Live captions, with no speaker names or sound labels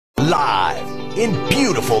live in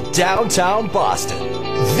beautiful downtown Boston.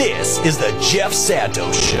 This is the Jeff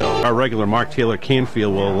Santos Show. Our regular Mark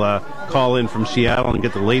Taylor-Canfield will call in from Seattle and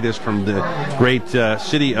get the latest from the great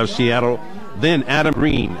city of Seattle. Then Adam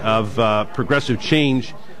Green of Progressive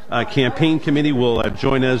Change Campaign Committee will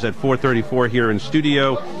join us at 4:34 here in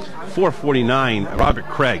studio. 4:49, Robert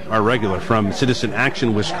Craig, our regular from Citizen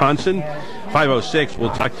Action, Wisconsin. 5:06,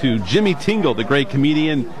 we'll talk to Jimmy Tingle, the great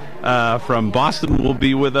comedian from Boston, will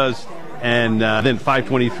be with us. And then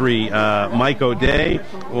 5:23, Mike O'Day.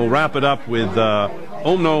 We'll wrap it up with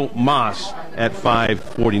Omno Moss at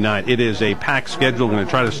 5:49. It is a packed schedule. I'm going to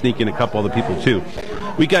try to sneak in a couple other people, too.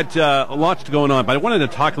 We got lots going on, but I wanted to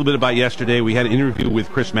talk a little bit about yesterday. We had an interview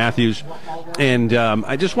with Chris Matthews, and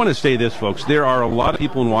I just want to say this, folks. There are a lot of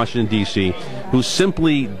people in Washington, D.C. who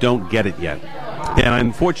simply don't get it yet. And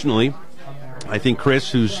unfortunately, I think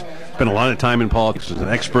Chris, who's spent a lot of time in politics, is an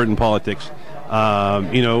expert in politics, some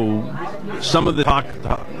of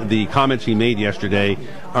the comments he made yesterday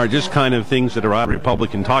are just kind of things that are out of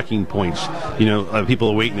Republican talking points.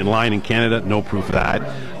 People are waiting in line in Canada, no proof of that.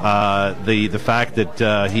 The fact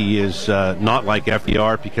that he is not like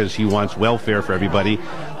FDR because he wants welfare for everybody.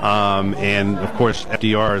 And, of course,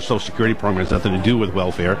 FDR's Social Security program has nothing to do with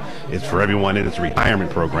welfare. It's for everyone, and it's a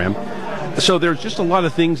retirement program. So there's just a lot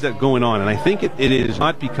of things that are going on, and I think it is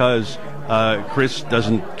not because Chris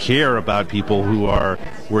doesn't care about people who are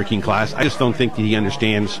working class. I just don't think that he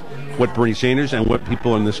understands what Bernie Sanders and what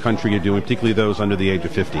people in this country are doing, particularly those under the age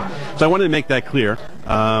of 50. So I wanted to make that clear.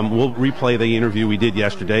 We'll replay the interview we did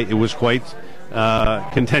yesterday. It was quite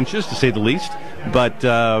contentious, to say the least, but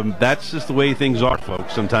that's just the way things are,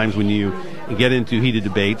 folks, sometimes when you get into heated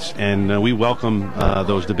debates, and we welcome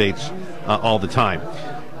those debates all the time.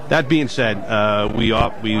 That being said, we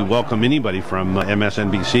welcome anybody from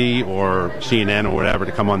MSNBC or CNN or whatever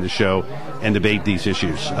to come on the show and debate these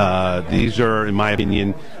issues. These are, in my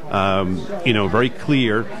opinion, very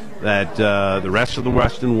clear that the rest of the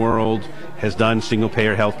Western world has done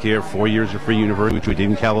single-payer health care, 4 years of free university, which we did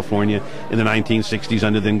in California in the 1960s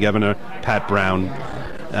under then Governor Pat Brown.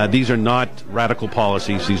 These are not radical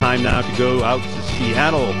policies. It's time now to go out to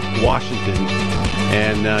Seattle, Washington,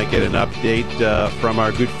 and get an update from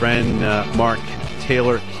our good friend Mark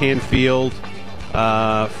Taylor-Canfield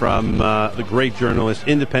from the great journalist,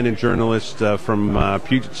 independent journalist from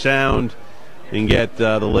Puget Sound, and get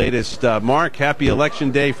the latest. Mark, happy Election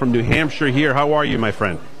Day from New Hampshire here. How are you, my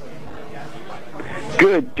friend?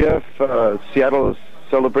 Good, Jeff. Seattle is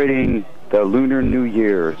celebrating the Lunar New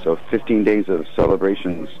Year, so 15 days of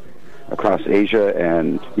celebrations across Asia,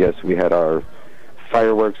 and yes, we had our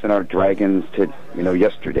fireworks and our dragons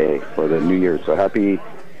yesterday for the New Year. So happy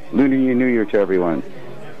Lunar New Year to everyone.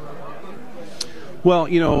 Well,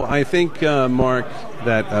 I think, Mark,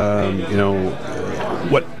 that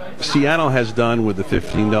what Seattle has done with the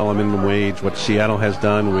 $15 minimum wage, what Seattle has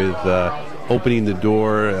done with opening the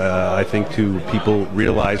door, I think, to people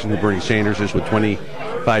realizing who Bernie Sanders is with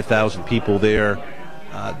 25,000 people there.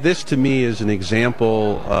 This, to me, is an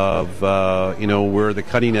example of, where the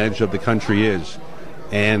cutting edge of the country is.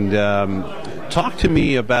 And talk to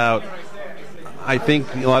me about, I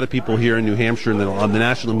think a lot of people here in New Hampshire and on the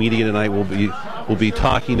national media tonight will be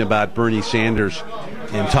talking about Bernie Sanders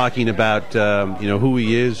and talking about, who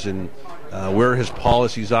he is and where his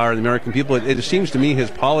policies are in the American people. It seems to me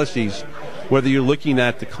his policies, whether you're looking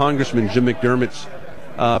at the Congressman Jim McDermott's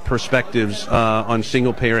perspectives on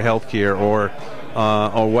single-payer health care or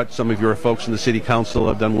what some of your folks in the city council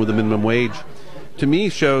have done with the minimum wage, to me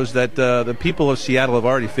shows that the people of Seattle have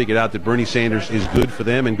already figured out that Bernie Sanders is good for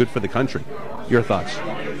them and good for the country. Your thoughts?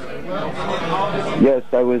 Yes,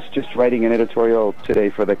 I was just writing an editorial today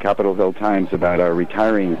for the Capitol Hill Times about our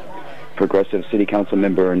retiring progressive city council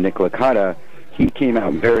member, Nick Licata. He came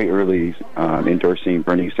out very early endorsing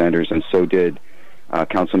Bernie Sanders, and so did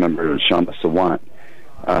council member Shama Sawant.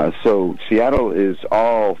 So Seattle is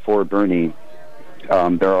all for Bernie.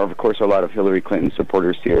 There are, of course, a lot of Hillary Clinton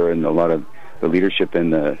supporters here, and a lot of the leadership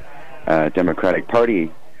in the Democratic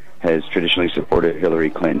Party has traditionally supported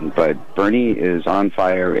Hillary Clinton, but Bernie is on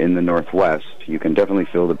fire in the Northwest. You can definitely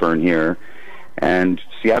feel the burn here. And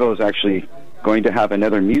Seattle is actually going to have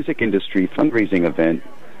another music industry fundraising event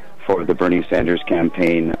for the Bernie Sanders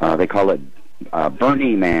campaign. They call it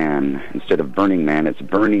Bernie Man. Instead of Burning Man, it's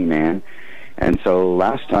Bernie Man. And so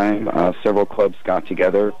last time, several clubs got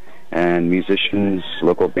together, and musicians,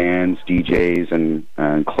 local bands, DJs, and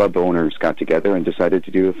club owners got together and decided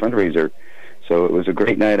to do a fundraiser. So it was a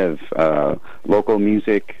great night of local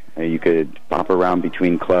music. You could bop around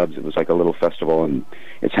between clubs. It was like a little festival, and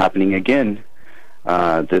it's happening again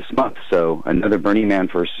this month. So another Bernie Man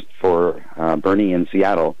for Bernie in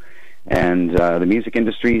Seattle. And the music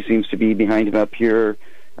industry seems to be behind him up here.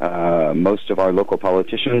 Most of our local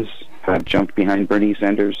politicians have jumped behind Bernie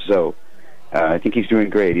Sanders, so I think he's doing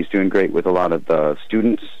great. He's doing great with a lot of the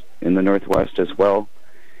students in the Northwest as well.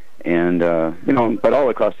 And, you know, but all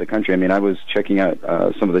across the country. I mean, I was checking out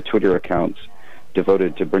some of the Twitter accounts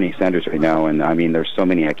devoted to Bernie Sanders right now, and I mean, there's so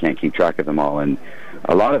many I can't keep track of them all. And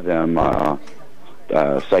a lot of them,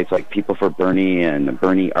 sites like People for Bernie and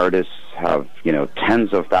Bernie artists have, you know,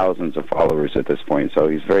 tens of thousands of followers at this point. So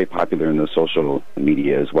he's very popular in the social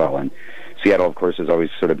media as well. And Seattle, of course, has always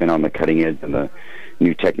sort of been on the cutting edge in the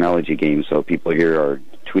new technology game. So people here are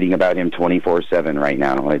tweeting about him 24/7 right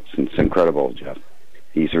now. It's incredible, Jeff.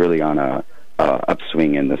 He's really on a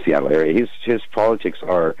upswing in the Seattle area. His politics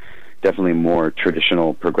are definitely more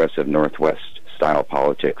traditional, progressive Northwest style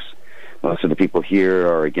politics. Most of the people here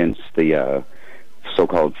are against the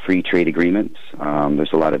so-called free trade agreements.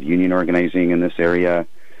 There's a lot of union organizing in this area.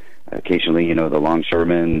 Occasionally, you know, the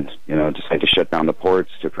longshoremen, you know, decide to shut down the ports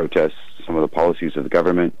to protest some of the policies of the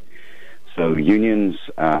government. So unions,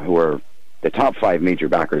 who are the top 5 major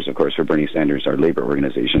backers, of course, for Bernie Sanders, are labor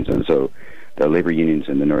organizations, and so the labor unions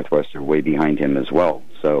in the Northwest are way behind him as well.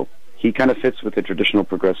 So he kind of fits with the traditional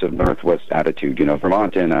progressive Northwest attitude. You know,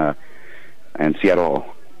 Vermont and Seattle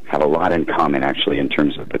have a lot in common, actually, in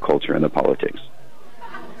terms of the culture and the politics.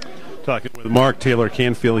 Talking with Mark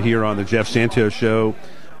Taylor-Canfield here on the Jeff Santos Show.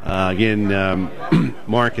 Again,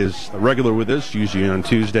 Mark is a regular with us, usually on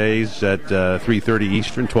Tuesdays at 3:30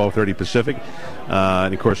 Eastern, 12:30 Pacific.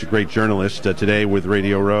 And, of course, a great journalist today with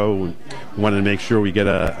Radio Row. Wanted to make sure we get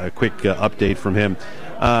a quick update from him.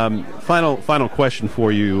 Final question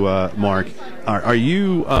for you, Mark. Are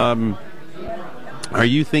you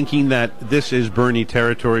thinking that this is Bernie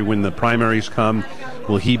territory when the primaries come?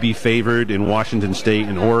 Will he be favored in Washington State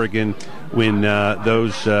and Oregon when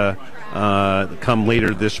those come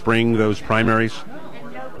later this spring, those primaries?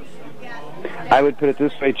 I would put it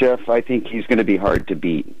this way, Jeff. I think he's going to be hard to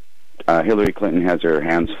beat. Hillary Clinton has her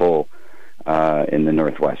hands full in the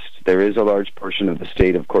Northwest. There is a large portion of the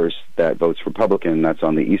state, of course, that votes Republican. That's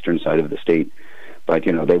on the eastern side of the state. But,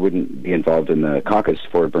 you know, they wouldn't be involved in the caucus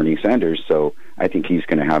for Bernie Sanders. So I think he's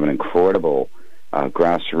going to have an incredible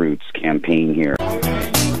grassroots campaign here.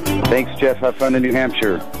 Thanks, Jeff. Have fun in New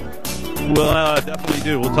Hampshire. Well, definitely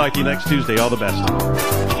do. We'll talk to you next Tuesday. All the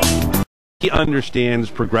best. He understands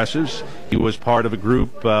progressives. He was part of a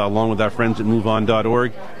group, along with our friends at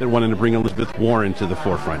MoveOn.org, that wanted to bring Elizabeth Warren to the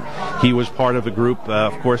forefront. He was part of a group,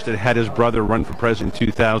 of course, that had his brother run for president in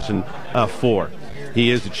 2004. He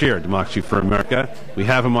is the chair of Democracy for America. We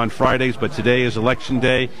have him on Fridays, but today is Election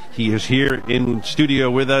Day. He is here in studio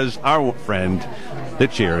with us, our friend, the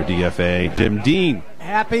chair of DFA, Jim Dean.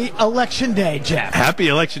 Happy Election Day, Jeff. Happy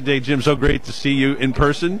Election Day, Jim. So great to see you in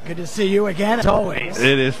person. Good to see you again, as always.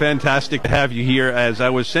 It is fantastic to have you here. As I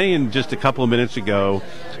was saying just a couple of minutes ago,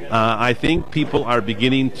 I think people are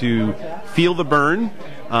beginning to feel the burn,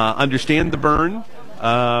 understand the burn,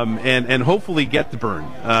 and hopefully get the burn.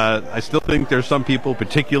 I still think there's some people,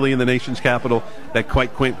 particularly in the nation's capital, that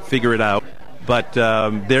quite can't figure it out, but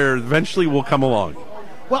there eventually will come along.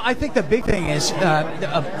 Well, I think the big thing is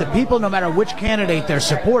the people, no matter which candidate they're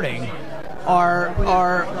supporting,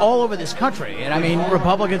 are all over this country. And I mean,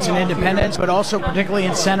 Republicans and independents, but also particularly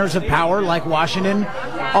in centers of power like Washington,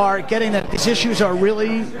 are getting that these issues are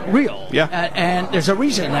really real. Yeah. And there's a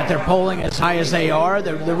reason that they're polling as high as they are.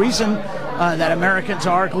 The reason that Americans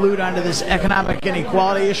are glued onto this economic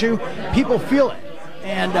inequality issue, people feel it.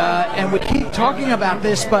 And we keep talking about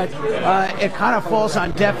this, but it kind of falls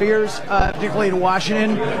on deaf ears, particularly in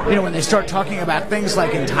Washington. You know, when they start talking about things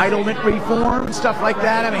like entitlement reform and stuff like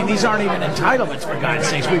that. I mean, these aren't even entitlements, for God's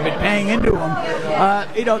sakes. We've been paying into them.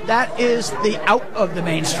 You know, that is the out of the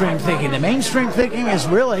mainstream thinking. The mainstream thinking is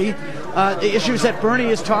really the issues that Bernie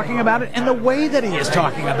is talking about it and the way that he is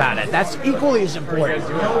talking about it. That's equally as important.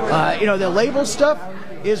 You know, the label stuff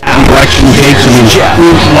is election dates in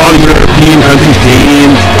all European countries,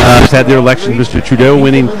 Canadians had their elections. Mr. Trudeau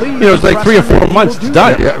winning, you know, it's like 3 or 4 months. It's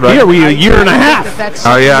done. Yeah, right. Here we a year and a half.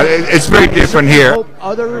 Oh yeah, it's very different here.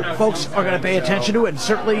 Other folks are going to pay attention to it, and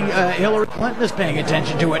certainly Hillary Clinton is paying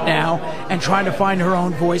attention to it now and trying to find her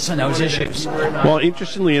own voice on those issues. Well,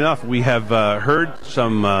 interestingly enough, we have heard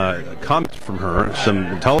some comments from her,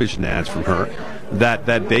 some television ads from her, that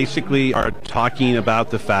basically are talking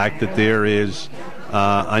about the fact that there is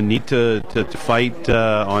a need to fight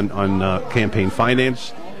on campaign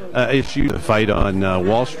finance issues, to fight on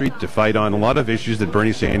Wall Street, to fight on a lot of issues that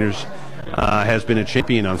Bernie Sanders has been a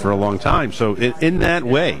champion on for a long time. So in that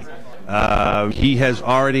way, he has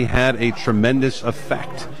already had a tremendous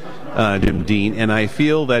effect Jim Dean, and I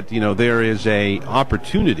feel that there is a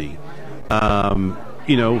opportunity,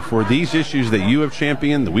 for these issues that you have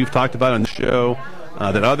championed, that we've talked about on the show,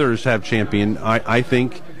 that others have championed. I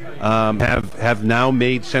think have now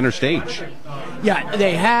made center stage. Yeah,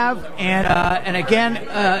 they have, and again,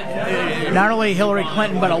 not only Hillary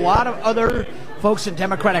Clinton, but a lot of other folks in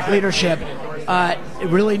Democratic leadership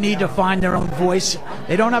really need to find their own voice.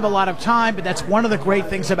 They don't have a lot of time, but that's one of the great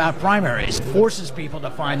things about primaries. It forces people to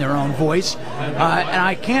find their own voice. And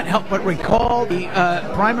I can't help but recall the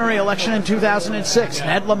primary election in 2006,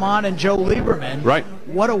 Ned Lamont and Joe Lieberman. Right.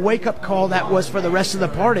 What a wake-up call that was for the rest of the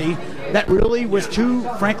party that really was too,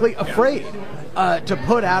 frankly, afraid to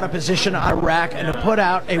put out a position on Iraq and to put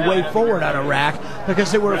out a way forward on Iraq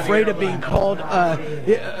because they were afraid of being called,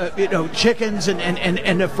 chickens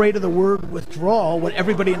and afraid of the word withdrawal when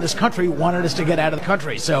everybody in this country wanted us to get out of the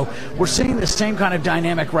country. So we're seeing the same kind of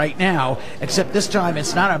dynamic right now, except this time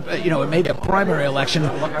it's not it may be a primary election,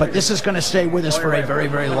 but this is going to stay with us for a very,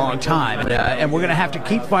 very long time. And we're going to have to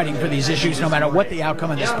keep fighting for these issues no matter what the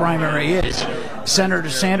outcome of this primary is. Senator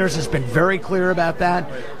Sanders has been very clear about that,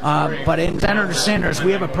 but in Senator Sanders,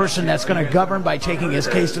 we have a person that's going to govern by taking his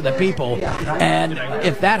case to the people. And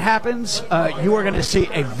if that happens, you are going to see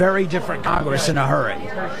a very different Congress in a hurry.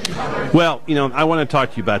 Well, I want to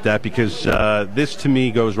talk to you about that because this, to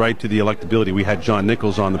me, goes right to the electability. We had John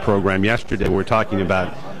Nichols on the program yesterday. We were talking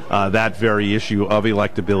about that very issue of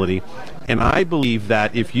electability. And I believe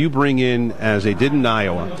that if you bring in, as they did in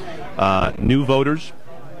Iowa, new voters,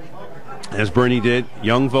 as Bernie did,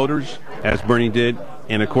 young voters, as Bernie did,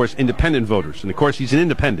 and, of course, independent voters. And, of course, he's an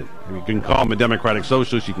independent. You can call him a Democratic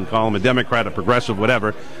socialist, you can call him a Democrat, a progressive,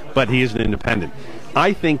 whatever, but he is an independent.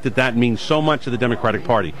 I think that means so much to the Democratic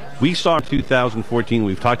Party. We saw in 2014,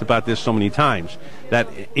 we've talked about this so many times, that,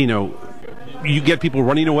 you get people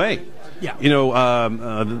running away. Yeah.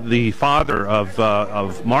 The father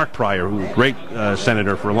of Mark Pryor, who was a great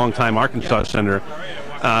senator for a long time, Arkansas senator,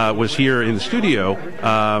 was here in the studio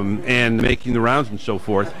and making the rounds and so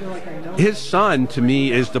forth. His son, to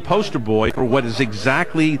me, is the poster boy for what is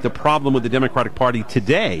exactly the problem with the Democratic Party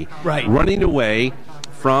today. Right. Running away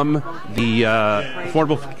from the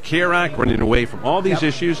Affordable Care Act, running away from all these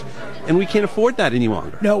issues, and we can't afford that any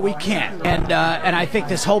longer. No, we can't. And I think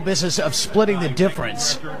this whole business of splitting the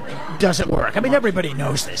difference doesn't work. I mean, everybody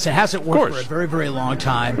knows this. It hasn't worked for a very, very long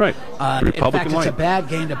time. Right. In fact, it's a bad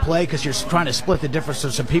game to play because you're trying to split the difference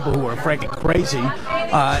of some people who are frankly crazy.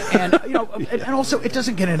 And also, it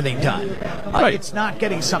doesn't get anything done. Right. It's not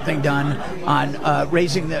getting something done on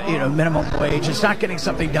raising the minimum wage. It's not getting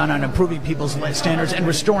something done on improving people's standards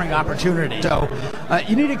and restoring opportunity. So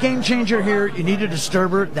you need a game changer here. You need a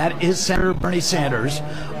disturber. That is Senator Bernie Sanders.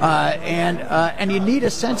 And you need a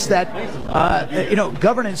sense that,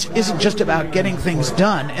 governance isn't just about getting things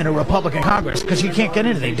done in a Republican Congress, because you can't get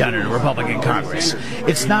anything done in a Republican Congress.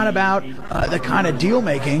 It's not about the kind of deal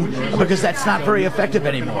making, because that's not very effective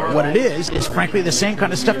anymore. What it is frankly the same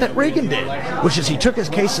kind of stuff that Reagan did, which is he took his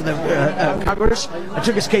case to the Congress,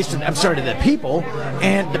 took his case to the people,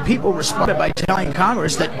 and the people responded by telling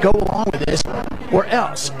Congress that go along with this or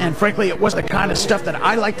else. And frankly, it was the kind of stuff that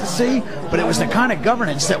I like to see, but it was the kind of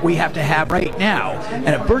governance that we have to have right now. And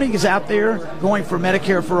if Bernie is out there going for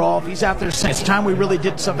Medicare for all, if he's out there saying it's time we really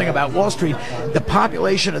did something about Wall Street, the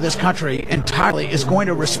population of this country entirely is going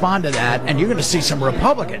to respond to that, and you're going to see some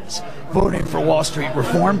Republicans voting for Wall Street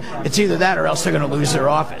reform. It's either that or else they're going to lose their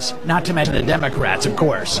office, not to mention the Democrats, of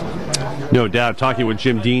course. No doubt. Talking with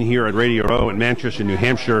Jim Dean here at Radio Row in Manchester, New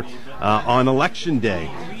Hampshire, on Election Day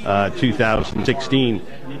 2016,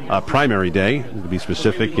 primary day, to be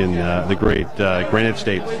specific, in the great Granite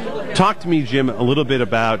State. Talk to me, Jim, a little bit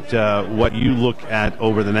about what you look at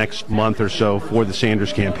over the next month or so for the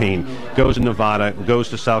Sanders campaign. Goes to Nevada, goes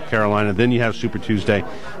to South Carolina, then you have Super Tuesday.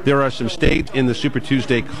 There are some states in the Super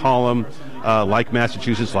Tuesday column, like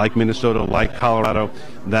Massachusetts, like Minnesota, like Colorado,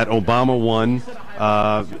 that Obama won.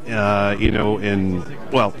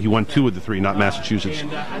 He won 2 of the 3, not Massachusetts.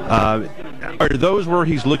 Are those where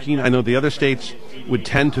he's looking? I know the other states would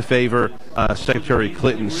tend to favor Secretary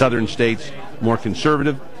Clinton, southern states, more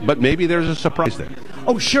conservative, but maybe there's a surprise there.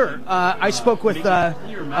 Oh, sure. I spoke with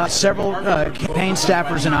several campaign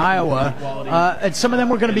staffers in Iowa, and some of them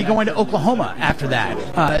were going to be going to Oklahoma after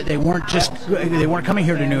that. They weren't coming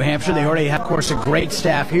here to New Hampshire. They already have, of course, a great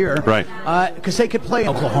staff here, right? Because they could play in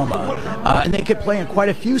Oklahoma, and they could play in quite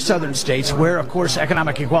a few southern states where, of course,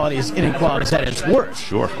 economic inequality is at its worst.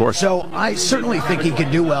 Sure, of course. So I certainly think he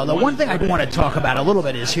could do well. The one thing I want to talk about a little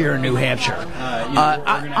bit is here in New Hampshire.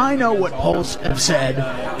 I know what polls have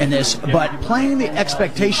said in this, but playing the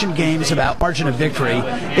expectation games about margin of victory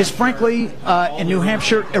is frankly in New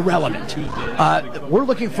Hampshire irrelevant. We're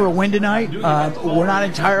looking for a win tonight. We're not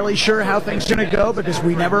entirely sure how things are going to go because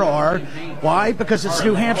we never are. Why? Because it's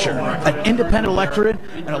New Hampshire, an independent electorate,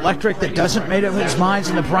 an electorate that doesn't make up its minds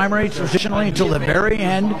in the primary traditionally until the very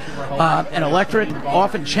end. An electorate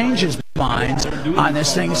often changes minds on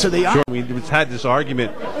this thing. So we've had this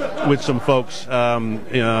argument with some folks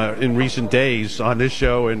in recent days on this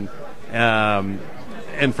show and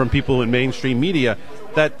from people in mainstream media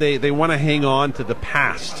that they want to hang on to the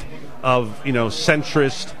past of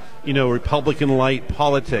centrist Republican light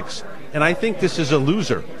politics, and I think this is a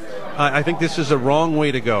loser. I think this is a wrong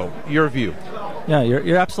way to go. Your view? Yeah,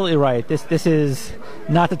 you're absolutely right. This is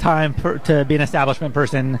not the time to be an establishment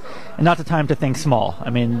person, and not the time to think small. I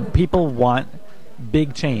mean, people want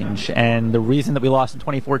big change, and the reason that we lost in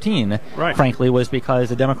 2014, frankly, was because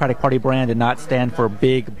the Democratic Party brand did not stand for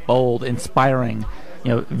big, bold, inspiring,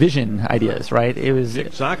 vision ideas. Right? It was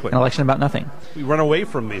an election about nothing. We run away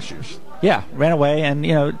from issues. Yeah, ran away,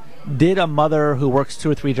 and did a mother who works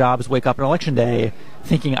 2 or 3 jobs wake up on election day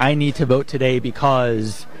thinking I need to vote today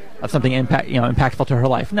because of something impactful to her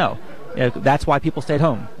life? No. That's why people stayed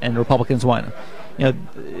home and Republicans won.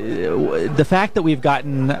 The fact that we've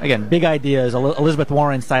gotten, again, big ideas, Elizabeth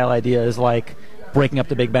Warren style ideas like breaking up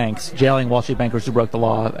the big banks, jailing Wall Street bankers who broke the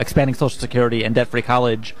law, expanding Social Security and debt-free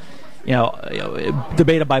college,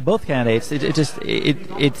 debated by both candidates,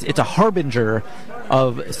 it's a harbinger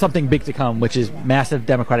of something big to come, which is massive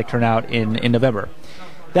Democratic turnout in November.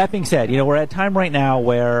 That being said, we're at a time right now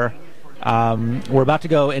where we're about to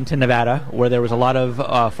go into Nevada, where there was a lot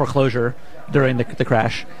of foreclosure during the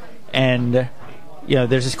crash, and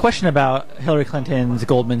there's this question about Hillary Clinton's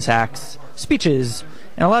Goldman Sachs speeches,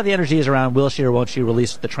 and a lot of the energy is around will she or won't she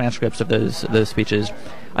release the transcripts of those speeches.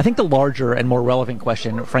 I think the larger and more relevant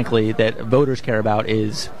question, frankly, that voters care about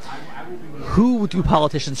is who do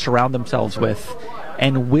politicians surround themselves with,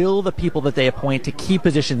 and will the people that they appoint to key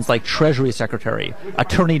positions like Treasury Secretary,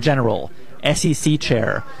 Attorney General, SEC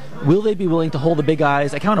Chair, will they be willing to hold the big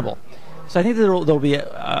guys accountable? So I think that there'll be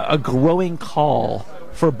a growing call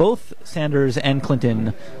for both Sanders and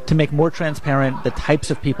Clinton to make more transparent the types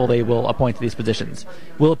of people they will appoint to these positions.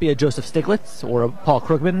 Will it be a Joseph Stiglitz or a Paul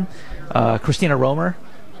Krugman, Christina Romer,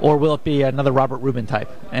 or will it be another Robert Rubin type?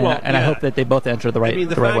 And I hope that they both enter the right way.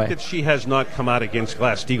 The fact that she has not come out against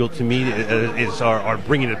Glass-Steagall, to me, or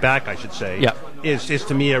bringing it back, I should say, is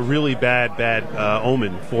to me a really bad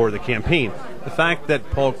omen for the campaign. The fact that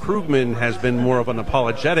Paul Krugman has been more of an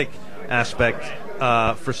apologetic aspect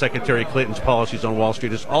for Secretary Clinton's policies on Wall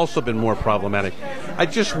Street has also been more problematic. I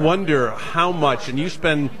just wonder how much, and you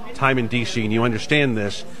spend time in D.C. and you understand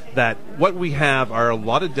this, that what we have are a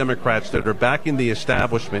lot of Democrats that are backing the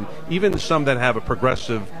establishment, even some that have a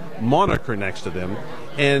progressive moniker next to them.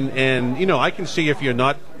 And I can see if you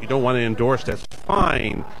don't want to endorse, that's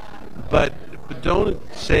fine, but don't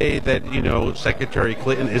say that, Secretary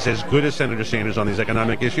Clinton is as good as Senator Sanders on these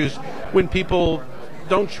economic issues when people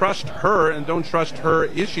don't trust her and don't trust her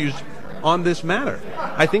issues on this matter.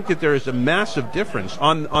 I think that there is a massive difference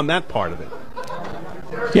on that part of it.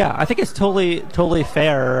 Yeah, I think it's totally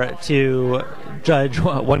fair to judge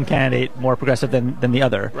one candidate more progressive than the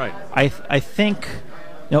other. Right. I think,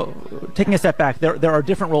 taking a step back, there are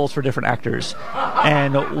different roles for different actors.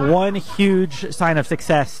 And one huge sign of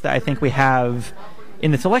success that I think we have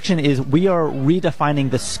in this election is we are redefining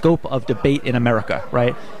the scope of debate in America,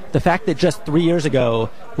 right? The fact that just 3 years ago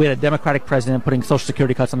we had a Democratic president putting Social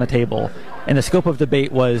Security cuts on the table, and the scope of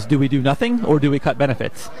debate was, do we do nothing or do we cut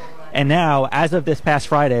benefits? And now, as of this past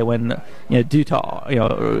Friday, when due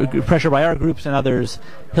to pressure by our groups and others,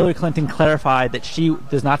 Hillary Clinton clarified that she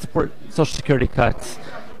does not support Social Security cuts,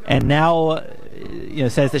 and now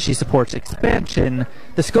says that she supports expansion.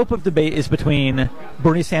 The scope of debate is between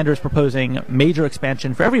Bernie Sanders proposing major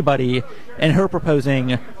expansion for everybody and her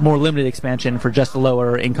proposing more limited expansion for just the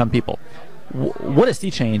lower income people. What a sea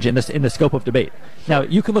change in the scope of debate. Now,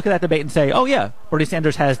 you can look at that debate and say, oh yeah, Bernie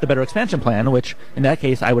Sanders has the better expansion plan, which in that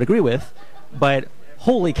case I would agree with, but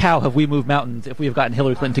holy cow, have we moved mountains if we have gotten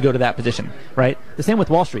Hillary Clinton to go to that position, right? The same with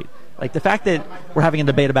Wall Street. Like the fact that we're having a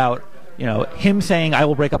debate about him saying, I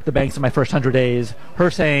will break up the banks in my first 100 days,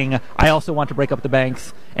 her saying, I also want to break up the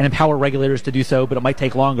banks and empower regulators to do so, but it might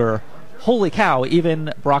take longer. Holy cow,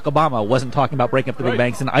 even Barack Obama wasn't talking about breaking up the big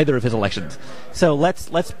banks in either of his elections. So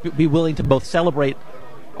let's be willing to both celebrate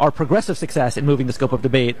our progressive success in moving the scope of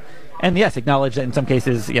debate, and yes, acknowledge that in some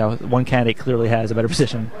cases, one candidate clearly has a better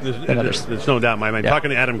position than others. There's no doubt in my mind.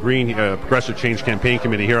 Talking to Adam Green, Progressive Change Campaign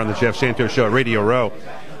Committee here on the Jeff Santos Show at Radio Row,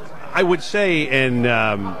 I would say, and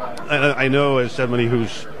I know as somebody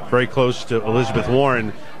who's very close to Elizabeth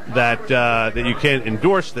Warren, that you can't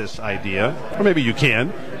endorse this idea, or maybe you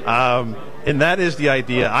can. And that is the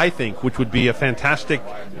idea, I think, which would be a fantastic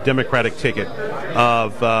Democratic ticket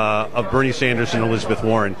of Bernie Sanders and Elizabeth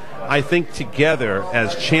Warren. I think together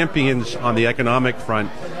as champions on the economic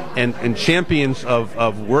front and champions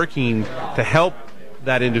of working to help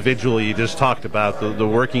that individual you just talked about, the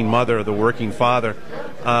working mother, the working father,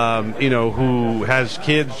 who has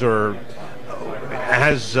kids or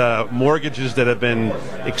has mortgages that have been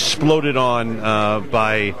exploded on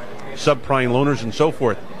by subprime loaners and so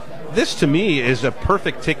forth. This, to me, is a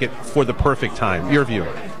perfect ticket for the perfect time. Your view?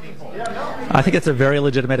 I think it's a very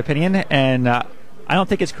legitimate opinion, and I don't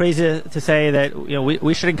think it's crazy to say that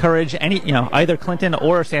we should encourage either Clinton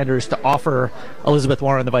or Sanders to offer Elizabeth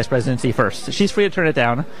Warren the vice presidency first. She's free to turn it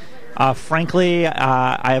down. Frankly,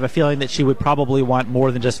 I have a feeling that she would probably want more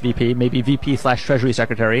than just VP, maybe VP/Treasury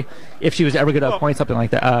Secretary, if she was ever going to appoint something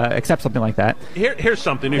like that, accept something like that. Here's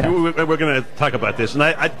something. Yeah. We're going to talk about this,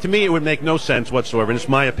 and to me, it would make no sense whatsoever, and it's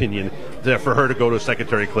my opinion, for her to go to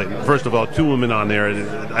Secretary Clinton. First of all, 2 women on there, and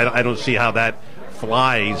I don't see how that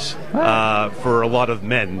flies for a lot of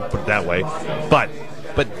men, put it that way. But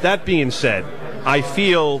that being said, I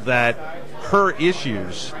feel that her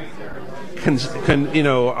issues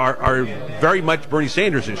are very much Bernie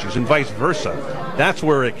Sanders issues and vice versa. That's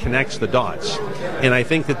where it connects the dots, and I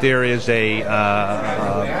think that there is a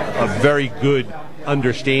very good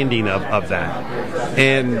understanding of that.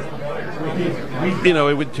 And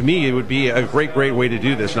it would be a great way to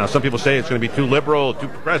do this. Now, some people say it's going to be too liberal, too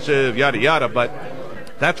progressive, yada yada, but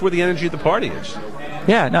that's where the energy of the party is.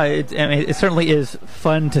 Yeah, no, it certainly is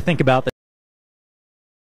fun to think about that.